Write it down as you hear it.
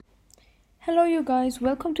Hello, you guys.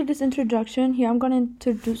 Welcome to this introduction. Here, I'm gonna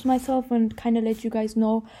introduce myself and kind of let you guys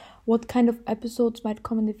know what kind of episodes might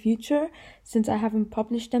come in the future, since I haven't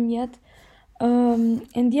published them yet. Hello.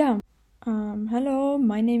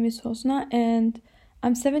 My name is Hosna, and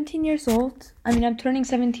I'm 17 years old. I'm turning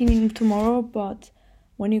 17 tomorrow, but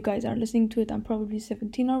when you guys are listening to it, I'm probably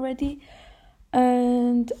 17 already.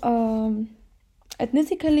 And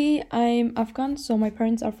ethnically, I'm Afghan, so my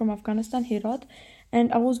parents are from Afghanistan, Herat.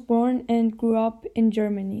 And I was born and grew up in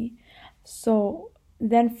Germany. So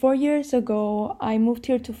then 4 years ago, I moved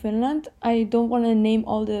here to Finland. I don't want to name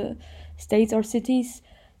all the states or cities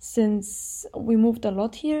since we moved a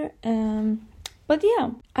lot here. But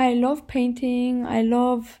yeah, I love painting. I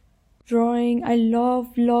love drawing. I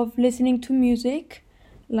love listening to music,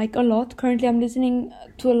 like a lot. Currently, I'm listening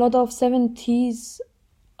to a lot of 70s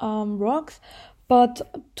rocks, but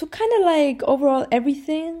to kind of like overall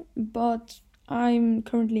everything. But I'm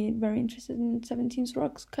currently very interested in 17s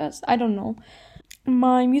rocks because I don't know.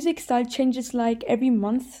 My music style changes like every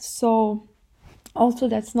month, so also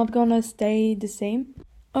that's not gonna stay the same.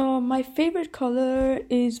 My favorite color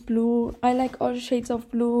is blue. I like all shades of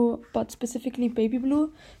blue, but specifically baby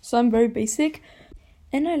blue, so I'm very basic.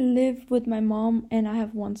 And I live with my mom and I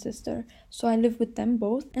have one sister, so I live with them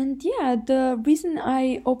both. And yeah, the reason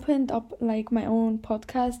I opened up like my own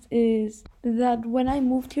podcast is that when I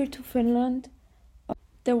moved here to Finland,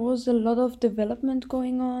 there was a lot of development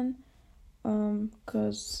going on,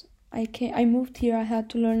 because I moved here. I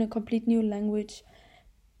had to learn a complete new language.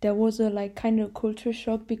 There was a like kind of culture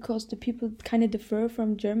shock because the people kind of differ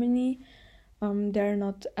from Germany. They're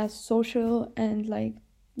not as social and like,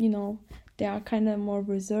 they are kind of more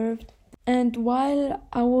reserved. And while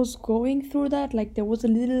I was going through that, like there was a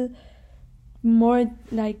little more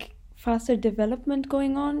like faster development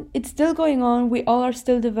going on. It's still going on. We all are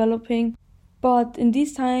still developing. But in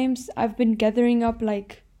these times, I've been gathering up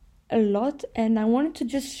like a lot, and I wanted to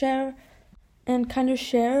just share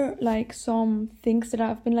like some things that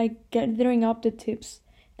I've been like gathering up the tips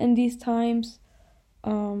in these times.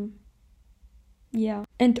 And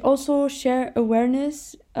also share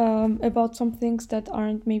awareness about some things that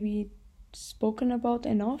aren't maybe spoken about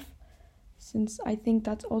enough, since I think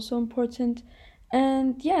that's also important.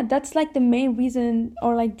 And yeah, that's like the main reason,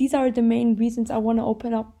 or like these are the main reasons I want to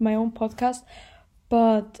open up my own podcast.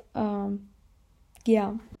 But I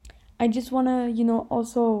just want to,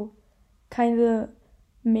 also kind of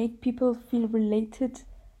make people feel related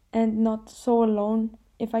and not so alone.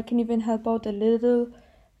 If I can even help out a little,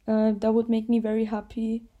 that would make me very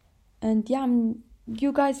happy. And yeah,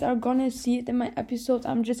 you guys are gonna see it in my episodes.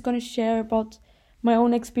 I'm just gonna share about my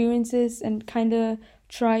own experiences and kind of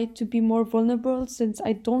try to be more vulnerable, since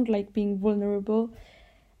I don't like being vulnerable.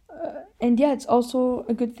 And yeah, it's also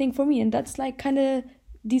a good thing for me. And that's like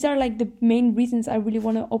these are like the main reasons I really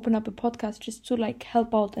want to open up a podcast, just to like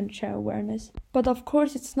help out and share awareness. But of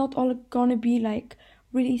course, it's not all gonna be like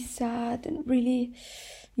really sad and really,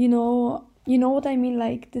 you know what I mean,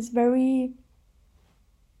 like this very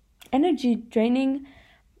energy draining.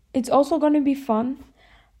 It's also gonna be fun.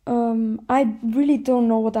 I really don't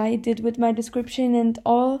know what I did with my description and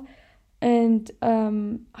all, and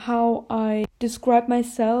how I describe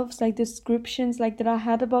myself, like descriptions like that I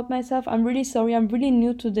had about myself. I'm really sorry. I'm really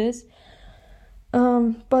new to this.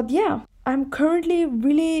 But yeah, I'm currently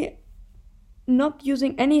really not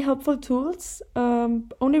using any helpful tools.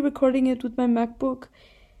 Only recording it with my MacBook.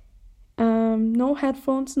 No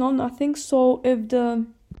headphones, no nothing. So if the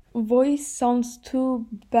voice sounds too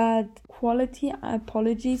bad quality,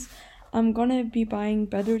 apologies. I'm gonna be buying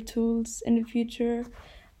better tools in the future,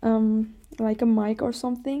 like a mic or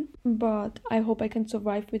something, but I hope I can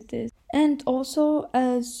survive with this. And also,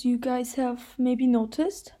 as you guys have maybe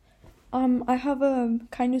noticed, I have a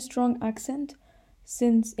kind of strong accent,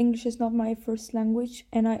 since English is not my first language,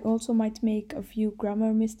 and I also might make a few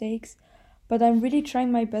grammar mistakes, but I'm really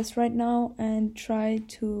trying my best right now and try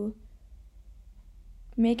to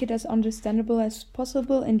make it as understandable as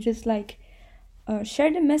possible, and just like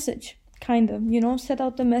share the message, kind of, set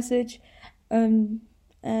out the message.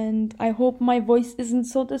 And I hope my voice isn't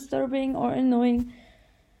so disturbing or annoying.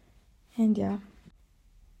 And yeah.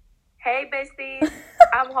 Hey besties,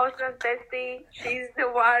 I'm Hosna's bestie. She's the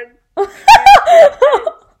one.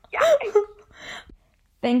 Yeah.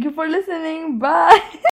 Thank you for listening. Bye.